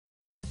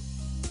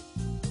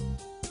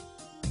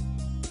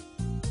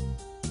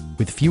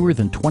With fewer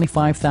than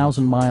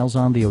 25,000 miles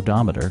on the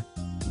odometer,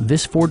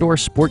 this four-door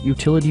sport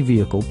utility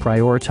vehicle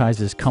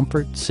prioritizes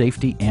comfort,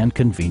 safety, and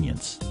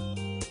convenience.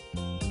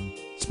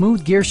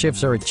 Smooth gear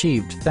shifts are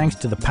achieved thanks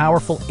to the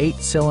powerful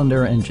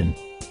 8-cylinder engine,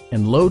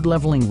 and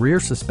load-leveling rear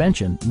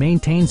suspension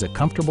maintains a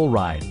comfortable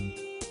ride.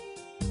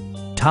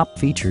 Top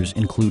features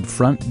include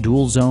front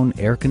dual-zone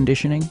air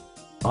conditioning,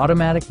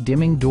 automatic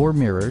dimming door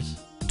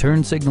mirrors,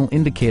 turn signal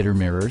indicator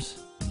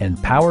mirrors,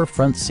 and power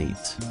front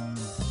seats.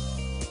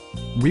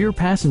 Rear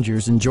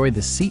passengers enjoy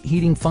the seat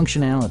heating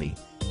functionality,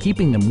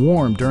 keeping them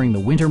warm during the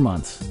winter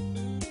months.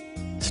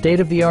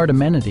 State-of-the-art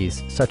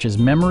amenities such as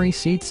memory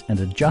seats and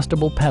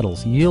adjustable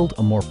pedals yield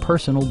a more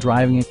personal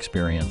driving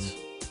experience.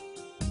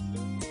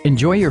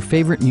 Enjoy your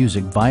favorite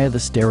music via the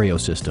stereo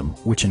system,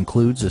 which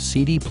includes a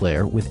CD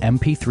player with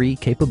MP3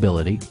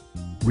 capability,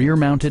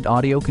 rear-mounted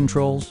audio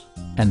controls,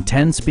 and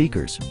 10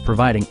 speakers,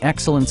 providing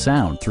excellent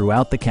sound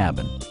throughout the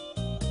cabin.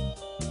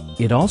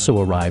 It also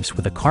arrives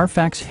with a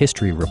Carfax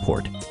history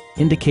report,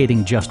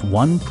 indicating just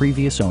one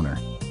previous owner.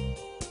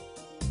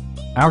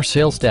 Our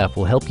sales staff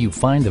will help you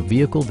find the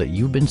vehicle that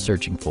you've been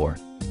searching for.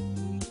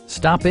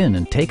 Stop in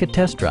and take a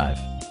test drive.